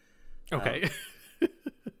online. Okay.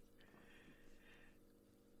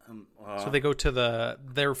 So they go to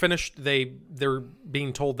they're finished. They're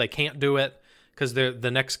being told they can't do it because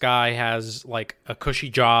the next guy has like a cushy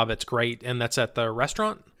job. It's great. And that's at the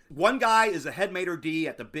restaurant. One guy is a head maitre d'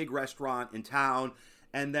 at the big restaurant in town.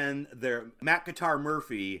 And then Matt Guitar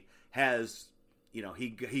Murphy has,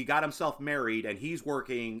 he got himself married and he's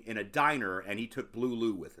working in a diner and he took Blue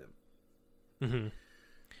Lou with him.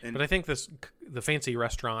 Mm-hmm. But I think the fancy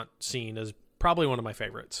restaurant scene is probably one of my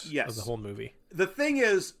favorites of the whole movie. The thing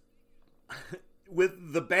is,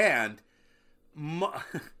 with the band,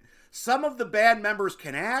 some of the band members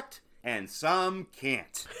can act and some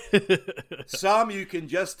can't. Some you can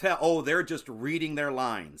just tell, they're just reading their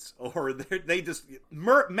lines. Or they just...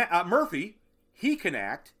 Murphy, he can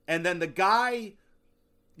act. And then the guy,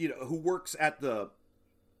 who works at the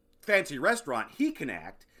fancy restaurant, he can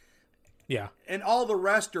act. Yeah. And all the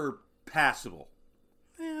rest are passable.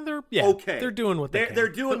 They're okay. They're doing what they can. They're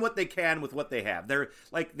doing what they can with what they have. They're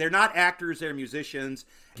not actors, they're musicians.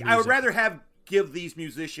 I would rather give these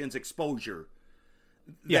musicians exposure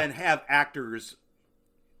than have actors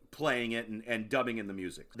playing it and dubbing in the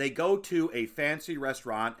music. They go to a fancy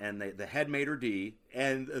restaurant, and the head maitre d'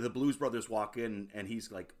 and the Blues Brothers walk in, and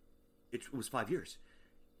he's like, it was 5 years.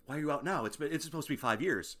 Why are you out now? It's supposed to be 5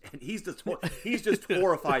 years. And he's just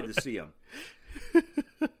horrified to see him.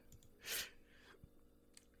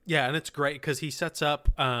 Yeah, and it's great because he sets up,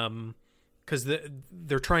 because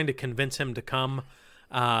they're trying to convince him to come.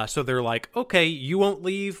 So they're like, okay, you won't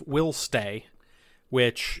leave, we'll stay,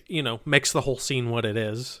 which, makes the whole scene what it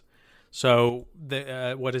is. So,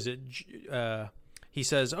 what is it? He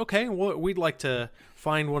says, okay, well, we'd like to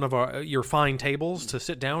find one of your fine tables to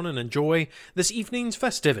sit down and enjoy this evening's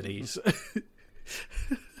festivities.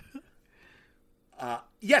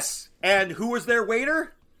 Yes, and who was their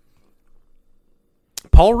waiter?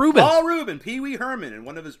 Paul Rubin. Paul Rubin, Pee Wee Herman, in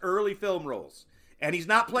one of his early film roles. And he's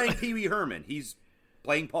not playing Pee Wee Herman. He's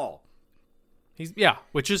playing Paul.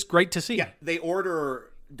 Which is great to see. Yeah, they order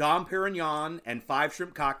Dom Perignon and 5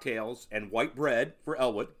 shrimp cocktails and white bread for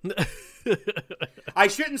Elwood. I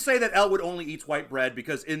shouldn't say that Elwood only eats white bread,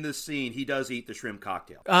 because in this scene he does eat the shrimp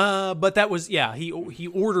cocktail. But that was, he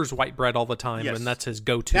orders white bread all the time, and that's his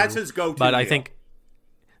go-to. That's his go-to. But I think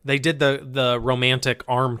they did the romantic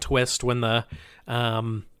arm twist when the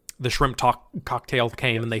shrimp cocktail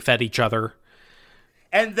came, and they fed each other.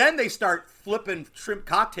 And then they start flipping shrimp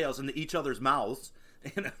cocktails into each other's mouths.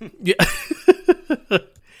 Yeah.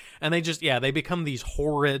 And they become these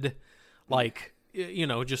horrid,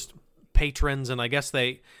 just patrons. And I guess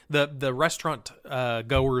the restaurant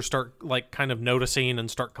goers start kind of noticing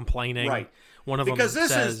and start complaining. Right. One of because them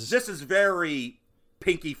says, this is very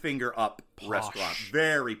pinky finger up posh, restaurant.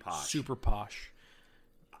 Very posh. Super posh.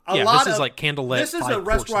 This is like candlelit. This is a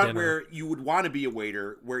restaurant dinner. where you would want to be a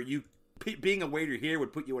waiter, where being a waiter here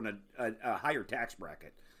would put you in a higher tax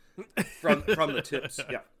bracket from the tips.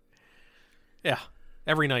 Yeah. Yeah.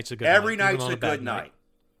 Every night's a good night. Every night's a good night.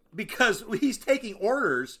 Because he's taking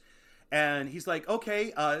orders, and he's like,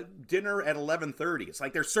 okay, dinner at 11:30. It's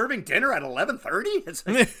like they're serving dinner at 11:30? It's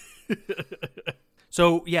like...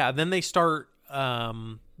 So, then they start...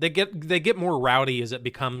 They get more rowdy as it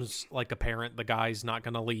becomes apparent the guy's not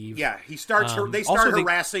going to leave. Yeah, he starts. They start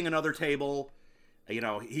harassing another table.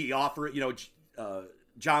 He offered.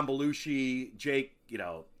 John Belushi, Jake.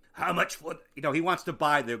 How much for? He wants to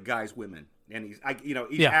buy the guy's women, and he's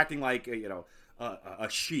acting like a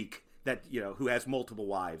sheik that who has multiple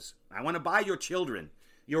wives. I want to buy your children,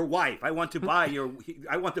 your wife. I want to buy your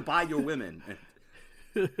women.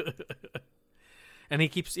 And he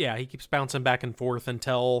keeps bouncing back and forth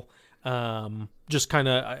until just kind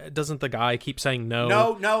of doesn't the guy keep saying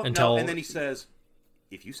no? No, and then he says,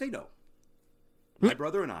 if you say no, my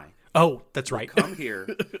brother and I that's right. come here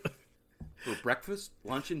for breakfast,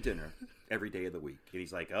 lunch, and dinner every day of the week. And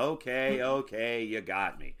he's like, okay, you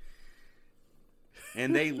got me.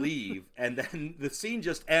 And they leave, and then the scene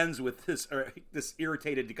just ends with this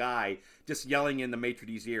irritated guy just yelling in the maitre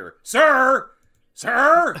d's' ear, Sir!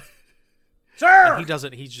 And he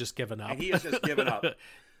doesn't. He's just given up. And he has just given up.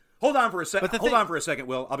 Hold on for a second. Hold on for a second,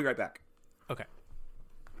 Will. I'll be right back. Okay.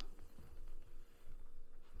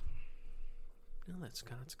 No, that's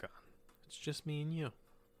gone. It's just me and you.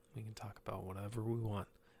 We can talk about whatever we want,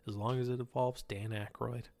 as long as it involves Dan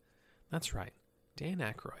Aykroyd. That's right, Dan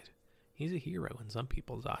Aykroyd. He's a hero in some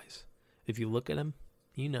people's eyes. If you look at him,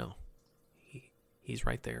 he's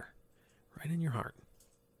right there, right in your heart.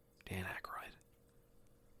 Dan Aykroyd.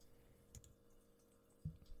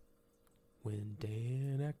 When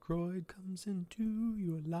Dan Aykroyd comes into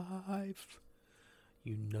your life,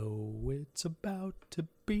 you know it's about to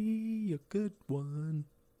be a good one.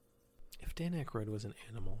 If Dan Aykroyd was an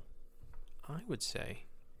animal, I would say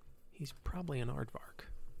he's probably an aardvark.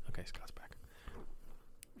 Okay, Scott's back.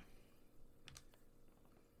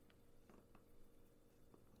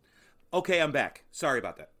 Okay, I'm back. Sorry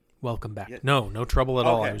about that. Welcome back. Yeah. No trouble at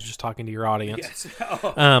all. I was just talking to your audience. Yes.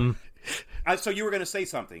 Oh. So you were going to say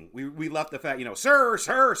something. We left the fact,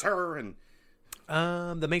 sir, and...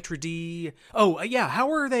 The maitre d'... Oh, yeah,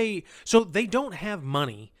 how are they... So they don't have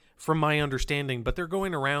money, from my understanding, but they're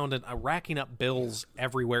going around and racking up bills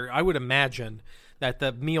everywhere. I would imagine that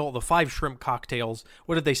the 5 shrimp cocktails,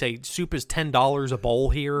 what did they say? Soup is $10 a bowl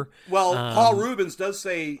here? Well, Paul Rubens does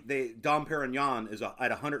say Dom Perignon is at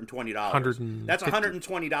 $120. That's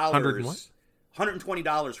 $120.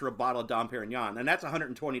 $120 for a bottle of Dom Perignon, and that's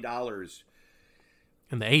 $120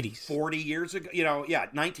 In the 80s. 40 years ago.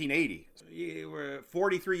 1980. We're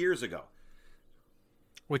 43 years ago.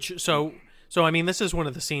 So I mean, this is one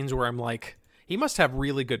of the scenes where I'm like, he must have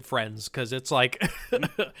really good friends, because it's like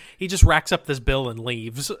he just racks up this bill and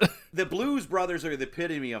leaves. The Blues Brothers are the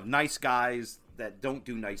epitome of nice guys that don't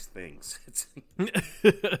do nice things.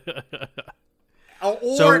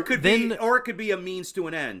 Or it could be a means to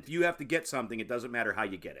an end. You have to get something. It doesn't matter how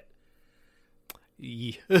you get it.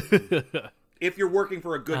 Yeah. If you're working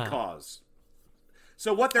for a good cause.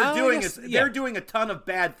 So what they're doing is they're doing a ton of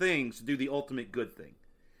bad things to do the ultimate good thing.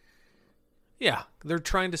 Yeah, they're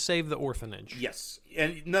trying to save the orphanage. Yes,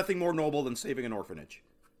 and nothing more noble than saving an orphanage.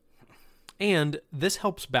 And this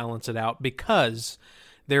helps balance it out because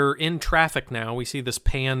they're in traffic now. We see this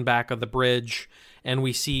pan back of the bridge, and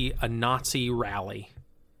we see a Nazi rally.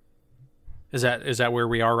 Is that where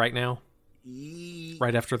we are right now?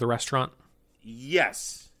 Right after the restaurant?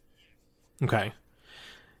 Yes. Okay.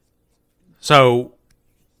 So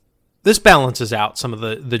this balances out some of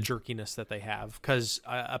the jerkiness that they have, because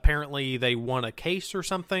apparently they won a case or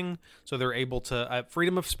something, so they're able to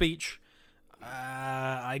freedom of speech.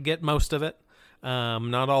 I get most of it,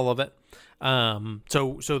 not all of it.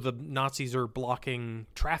 So the Nazis are blocking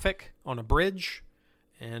traffic on a bridge,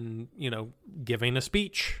 and giving a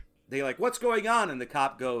speech. They like, what's going on? And the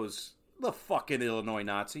cop goes, the fucking Illinois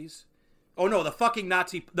Nazis. Oh no, the fucking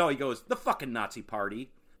Nazi. No, he goes, the fucking Nazi party.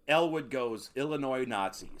 Elwood goes, Illinois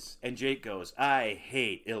Nazis. And Jake goes, I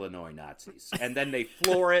hate Illinois Nazis. And then they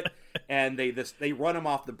floor it, and they run him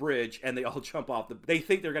off the bridge, and they all jump off they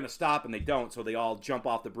think they're going to stop, and they don't, so they all jump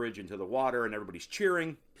off the bridge into the water, and everybody's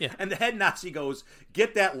cheering. Yeah. And the head Nazi goes,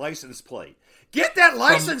 get that license plate. Get that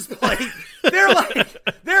license plate!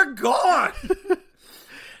 They're gone!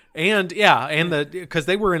 And because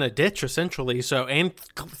they were in a ditch, essentially, and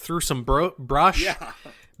through some brush. Yeah.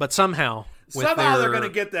 But somehow they're going to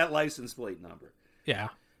get that license plate number. Yeah.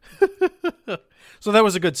 So that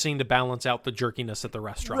was a good scene to balance out the jerkiness at the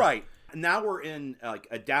restaurant. Right. Now we're in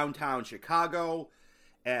a downtown Chicago,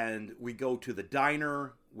 and we go to the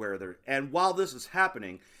diner and while this is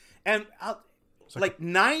happening, and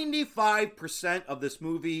 95% of this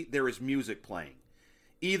movie, there is music playing.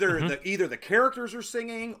 Either the characters are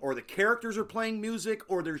singing, or the characters are playing music,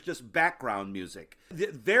 or there's just background music.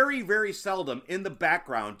 Very, very seldom in the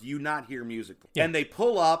background do you not hear music. Yeah. And they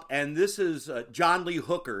pull up, and this is John Lee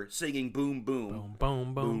Hooker singing "Boom Boom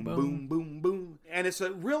Boom Boom Boom Boom Boom Boom," and it's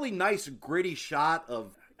a really nice gritty shot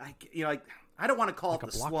of I don't want to call it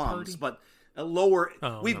the slums, but a lower.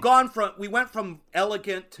 We went from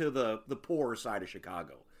elegant to the poor side of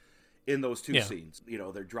Chicago in those two scenes.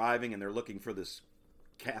 They're driving and they're looking for this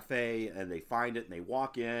cafe, and they find it, and they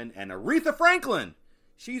walk in, and Aretha Franklin,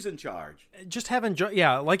 she's in charge. Just having,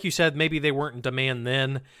 like you said, maybe they weren't in demand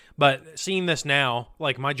then, but seeing this now,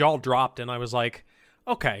 like, my jaw dropped, and I was like,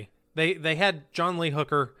 okay, they had John Lee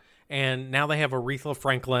Hooker, and now they have Aretha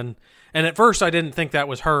Franklin, and at first I didn't think that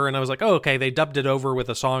was her, and I was like, oh, okay, they dubbed it over with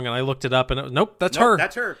a song, and I looked it up, and nope, that's her.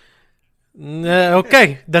 That's her.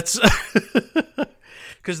 Okay, that's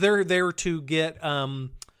because they're there to get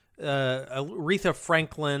Aretha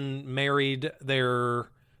Franklin married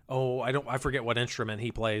their I forget what instrument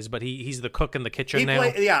he plays, but he's the cook in the kitchen now.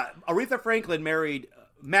 Aretha Franklin married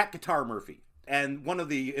Matt Guitar Murphy, and one of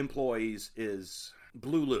the employees is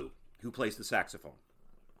Blue Lou, who plays the saxophone.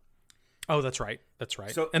 Oh, that's right.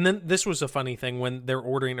 So, and then this was a funny thing when they're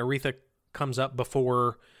ordering. Aretha comes up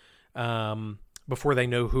before they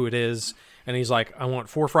know who it is, and he's like, I want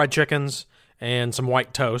 4 fried chickens and some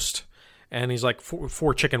white toast. And he's like,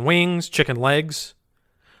 4 chicken wings, chicken legs.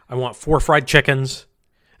 I want 4 fried chickens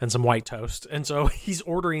and some white toast. And so he's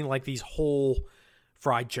ordering like these whole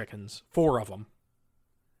fried chickens, 4 of them.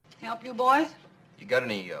 Help you, boys? You got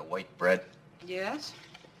any white bread? Yes.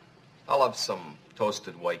 I'll have some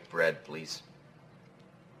toasted white bread, please.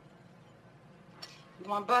 You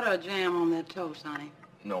want butter or jam on that toast, honey?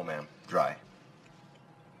 No, ma'am. Dry.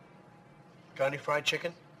 Got any fried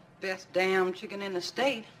chicken? Best damn chicken in the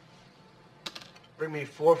state. Bring me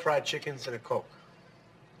 4 fried chickens and a Coke.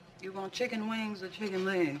 You want chicken wings or chicken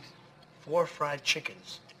legs? 4 fried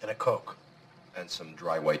chickens and a Coke. And some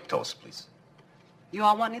dry white toast, please. You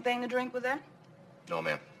all want anything to drink with that? No,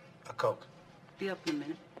 ma'am. A Coke. Be up in a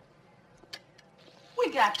minute.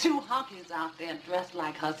 We got 2 honkies out there dressed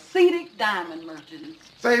like Hasidic diamond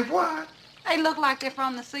merchants. Say what? They look like they're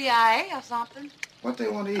from the CIA or something. What they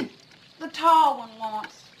want to eat? The tall one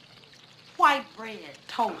wants white bread,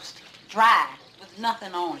 toast, dry, with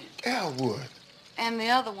nothing on it. Elwood. And the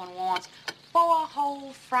other one wants 4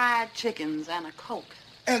 whole fried chickens and a Coke.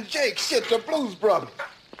 And Jake, shit, the Blues Brothers.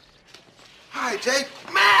 Hi, Jake.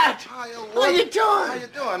 Matt! Hi, How you doing? How you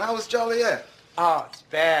doing? How was Joliet? Oh, it's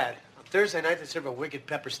bad. On Thursday night, they serve a wicked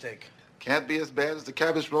pepper steak. Can't be as bad as the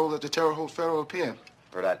cabbage roll at the Terre Haute Federal Pier.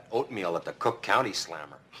 Or that oatmeal at the Cook County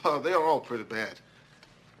Slammer. Oh, they're all pretty bad.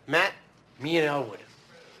 Matt, me and Elwood,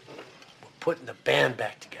 we're putting the band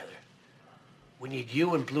back together. We need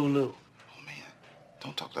you and Blue Lou.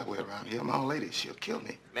 Don't talk that way around here. My old lady, she'll kill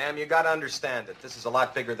me. Ma'am, you gotta understand that this is a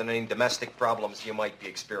lot bigger than any domestic problems you might be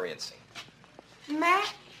experiencing.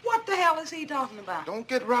 Matt, what the hell is he talking about? Don't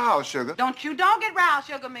get riled, sugar. Don't get riled,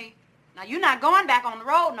 sugar me. Now, you're not going back on the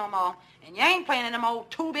road no more, and you ain't playing in them old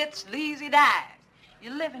two-bit sleazy dives.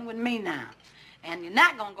 You're living with me now, and you're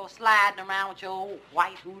not gonna go sliding around with your old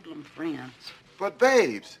white hoodlum friends. But,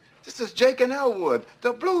 babes, this is Jake and Elwood,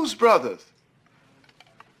 the Blues Brothers.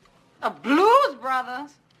 The Blues Brothers?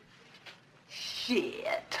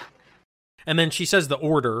 Shit. And then she says the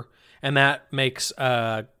order, and that makes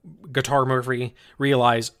Guitar Murphy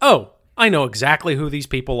realize, oh, I know exactly who these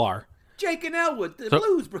people are. Jake and Elwood, the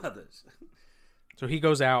Blues Brothers. So he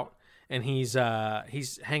goes out, and he's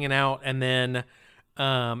hanging out, and then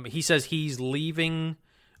he says he's leaving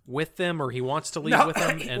with them, or he wants to leave with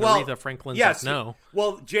them, and Aretha Franklin's like, no.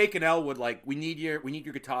 Well, Jake and Elwood, like, we need your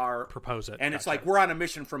guitar. Propose it. And it's like, we're on a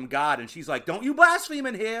mission from God, and she's like, don't you blaspheme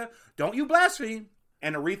in here. Don't you blaspheme.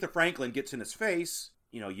 And Aretha Franklin gets in his face.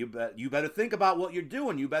 You know, you better think about what you're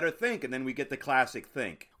doing. You better think. And then we get the classic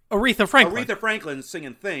Think. Aretha Franklin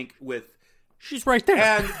singing Think with... She's right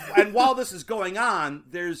there. And while this is going on,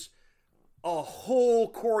 there's a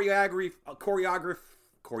whole choreographed,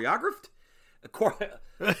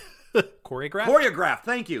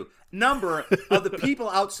 thank you, number of the people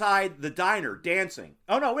outside the diner dancing.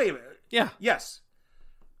 Oh no, wait a minute. Yeah. Yes.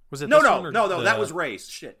 Was it No, that was Race.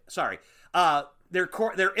 Shit. Sorry.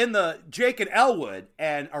 They're in the Jake and Elwood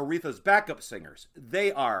and Aretha's backup singers.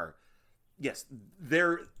 They're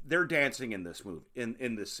dancing in this movie,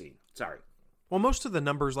 in this scene. Sorry. Well, most of the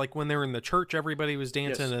numbers, like when they were in the church, everybody was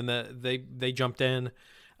dancing, and they jumped in.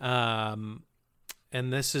 And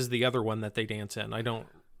this is the other one that they dance in.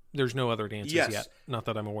 There's no other dances yet, not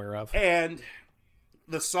that I'm aware of. And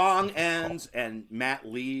the song ends, and Matt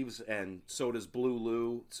leaves, and so does Blue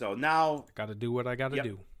Lou. So now, got to do what I got to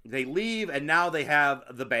do. They leave, and now they have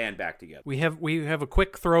the band back together. We have a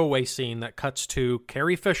quick throwaway scene that cuts to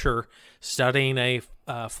Carrie Fisher studying a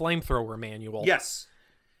flamethrower manual. Yes.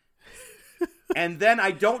 And then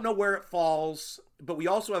I don't know where it falls, but we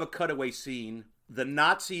also have a cutaway scene. The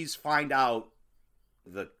Nazis find out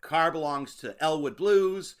the car belongs to Elwood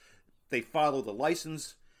Blues. They follow the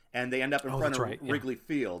license, and they end up in front of Wrigley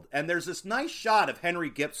Field. And there's this nice shot of Henry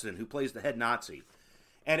Gibson, who plays the head Nazi.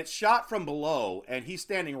 And it's shot from below, and he's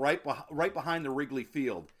standing right behind the Wrigley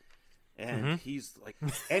Field. And he's like,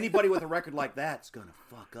 anybody with a record like that's going to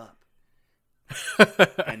fuck up.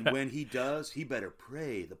 And when he does, he better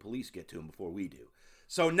pray the police get to him before we do.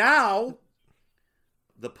 So now,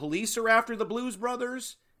 the police are after the Blues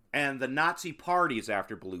Brothers, and the Nazi party is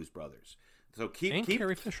after Blues Brothers. So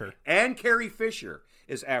Carrie Fisher. And Carrie Fisher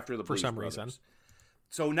is after the Blues Brothers. For some reason.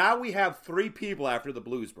 So now we have 3 people after the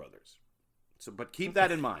Blues Brothers. But keep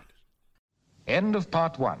that in mind. End of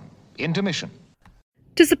part 1. Intermission.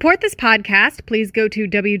 To support this podcast, please go to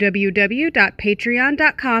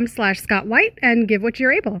www.patreon.com/Scott White and give what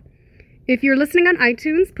you're able. If you're listening on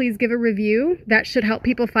iTunes, please give a review. That should help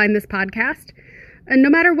people find this podcast. And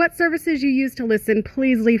no matter what services you use to listen,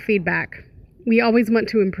 please leave feedback. We always want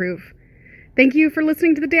to improve. Thank you for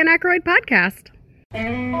listening to the Dan Aykroyd Podcast.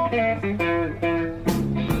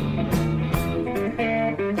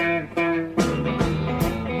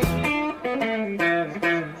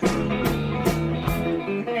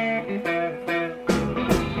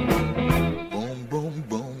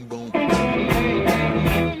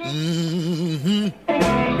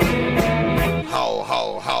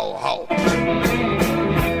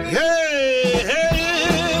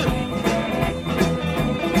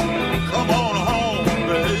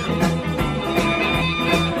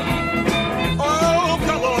 Oh,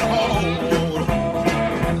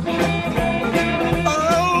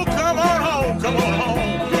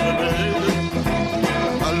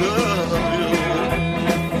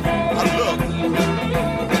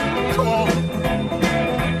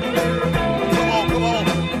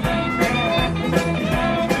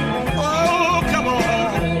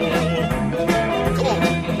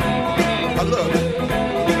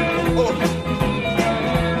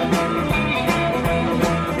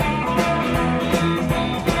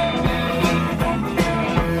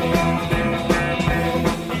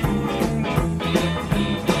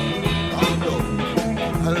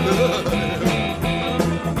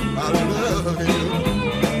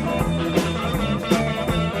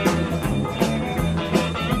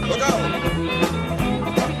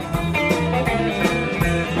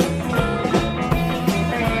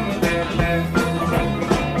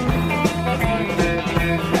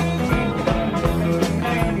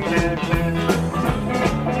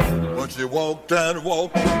 and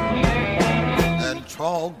walk and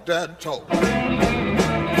talk that talk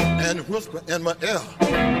and whisper in my ear.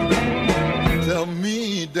 Tell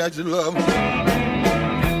me that you love me.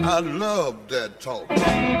 I love that talk,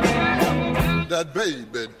 that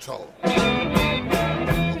baby talk.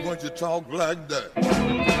 But when you talk like that,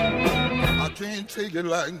 I can't take it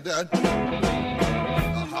like that.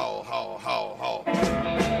 How?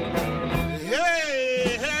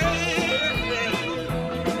 Hey,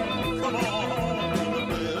 come on,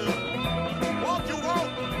 baby. Walk your walk,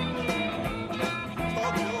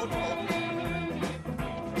 talk your talk,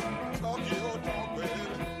 talk your talk,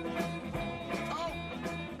 baby. Talk.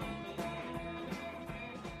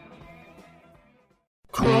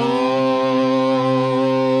 Cross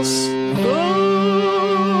the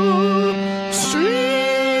streams.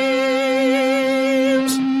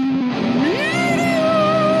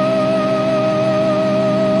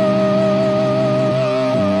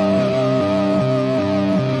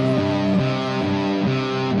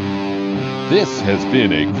 This has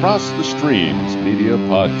been a Cross the Streams Media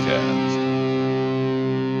Podcast.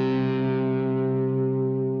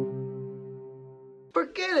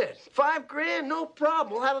 Forget it. $5,000, no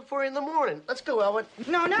problem. We'll have it for you in the morning. Let's go, Elwood.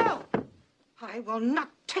 No, no. I will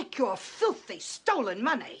not take your filthy, stolen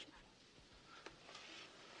money.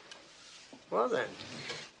 Well, then.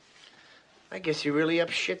 I guess you're really up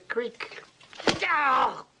shit creek.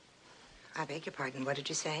 I beg your pardon. What did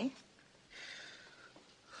you say?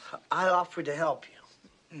 I offered to help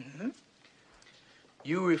you. Mm-hmm.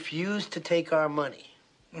 You refused to take our money.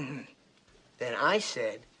 Mm-hmm. Then I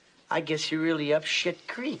said, I guess you're really up shit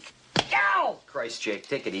creek. Ow! Christ, Jake,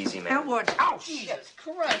 take it easy, man. Elwood. Oh, Jesus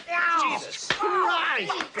Christ. Ow! Jesus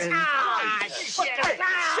Christ.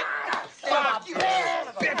 Fuck you,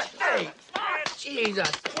 bitch. Hey.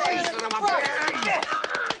 Jesus Christ.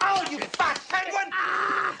 Oh, you fat penguin!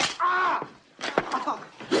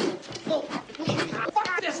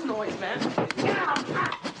 Fuck this noise, man.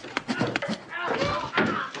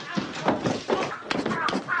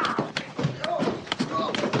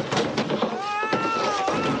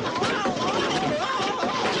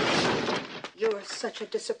 You're such a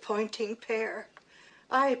disappointing pair.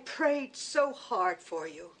 I prayed so hard for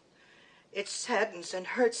you. It saddens and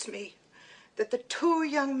hurts me that the two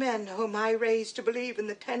young men whom I raised to believe in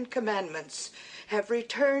the 10 Commandments have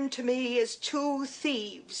returned to me as two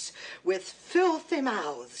thieves with filthy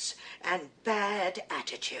mouths and bad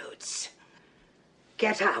attitudes.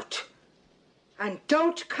 Get out and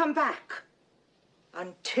don't come back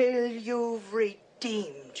until you've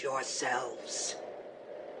redeemed yourselves.